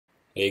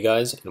Hey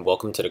guys, and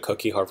welcome to the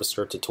Cookie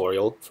Harvester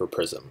tutorial for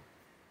Prism.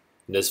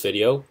 In this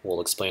video, we'll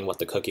explain what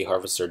the Cookie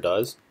Harvester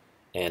does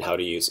and how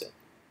to use it.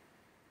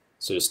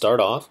 So to start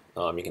off,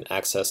 you can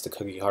access the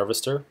Cookie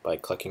Harvester by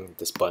clicking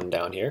this button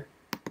down here.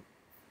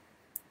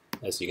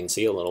 As you can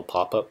see, a little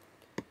pop-up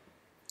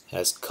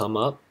has come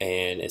up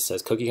and it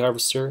says Cookie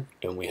Harvester,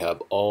 and we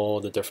have all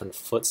the different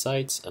foot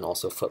sites and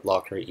also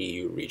Footlocker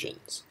EU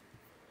regions.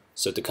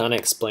 So to kind of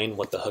explain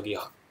what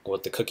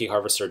the Cookie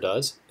Harvester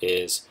does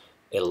is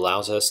it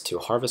allows us to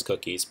harvest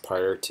cookies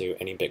prior to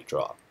any big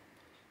drop.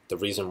 The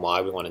reason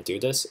why we want to do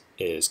this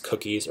is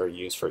cookies are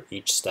used for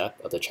each step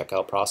of the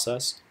checkout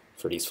process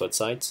for these foot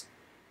sites.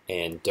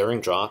 And during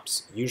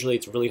drops, usually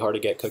it's really hard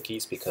to get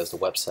cookies because the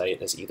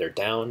website is either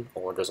down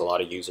or there's a lot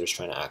of users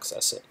trying to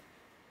access it.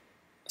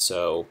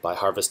 So by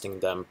harvesting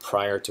them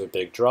prior to a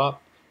big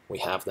drop, we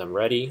have them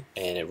ready,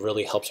 and it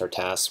really helps our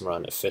tasks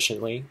run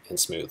efficiently and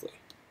smoothly.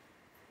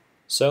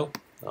 So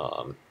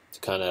to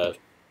kind of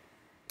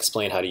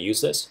explain how to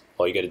use this,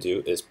 all you got to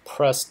do is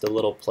press the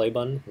little play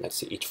button next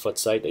to each foot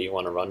site that you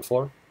want to run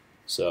for.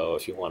 So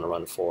if you want to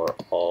run for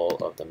all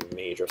of the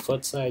major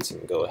foot sites, you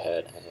can go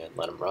ahead and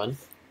let them run.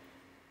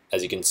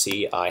 As you can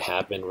see, I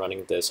have been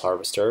running this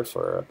harvester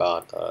for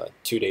about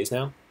 2 days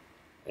now,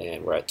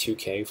 and we're at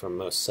 2K for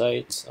most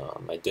sites.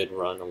 I did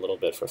run a little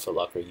bit for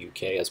Footlocker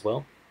UK as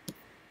well.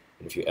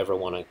 And if you ever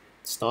want to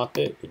stop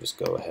it, you just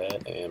go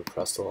ahead and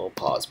press the little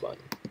pause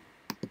button.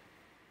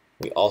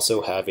 We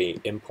also have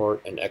a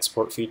import and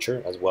export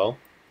feature as well.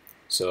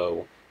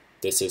 So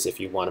this is if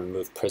you want to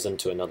move Prism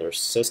to another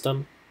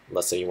system.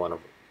 Let's say you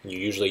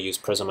usually use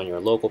Prism on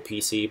your local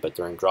PC, but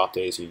during drop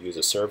days you use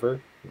a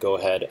server. Go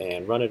ahead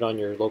and run it on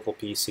your local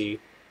PC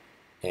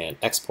and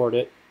export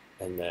it,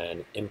 and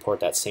then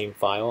import that same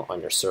file on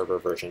your server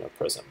version of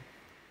Prism.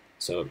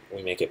 So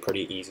we make it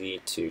pretty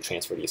easy to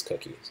transfer these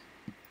cookies.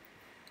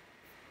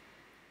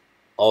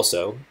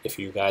 Also, if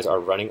you guys are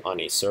running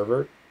on a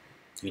server,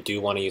 you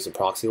do want to use a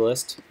proxy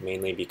list,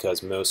 mainly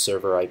because most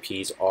server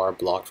IPs are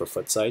blocked for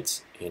foot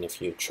sites, and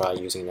if you try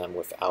using them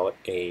without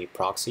a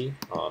proxy,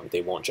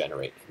 they won't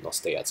generate and they'll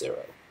stay at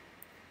 0.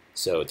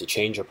 So to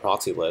change your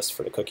proxy list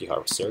for the Cookie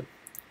Harvester,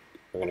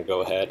 we're going to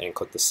go ahead and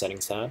click the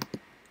Settings tab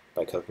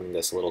by clicking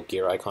this little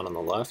gear icon on the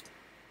left.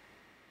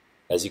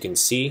 As you can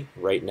see,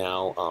 right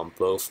now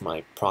both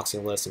my proxy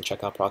list and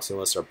checkout proxy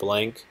list are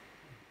blank.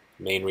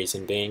 Main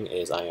reason being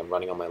is I am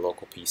running on my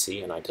local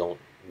PC and I don't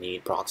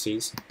need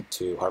proxies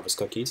to harvest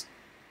cookies.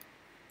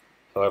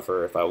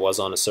 However, if I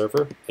was on a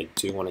server, I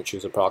do want to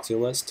choose a proxy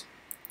list.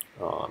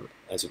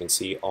 As you can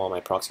see, all my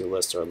proxy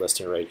lists are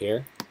listed right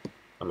here.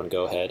 I'm going to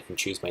go ahead and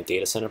choose my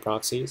data center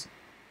proxies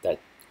that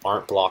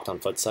aren't blocked on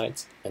foot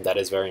sites, and that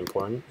is very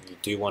important. You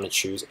do want to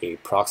choose a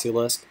proxy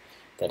list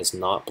that is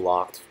not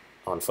blocked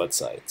on foot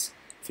sites.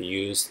 If you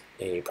use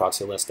a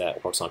proxy list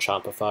that works on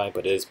Shopify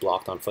but is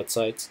blocked on foot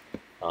sites,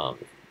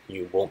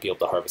 you won't be able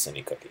to harvest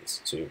any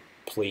cookies. So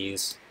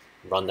please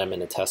run them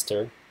in a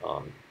tester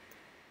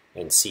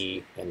and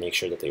see and make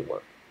sure that they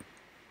work.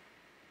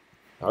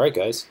 Alright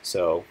guys,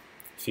 so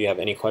if you have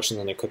any questions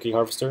on the Cookie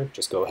Harvester,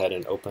 just go ahead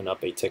and open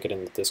up a ticket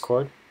in the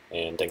Discord,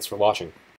 and thanks for watching.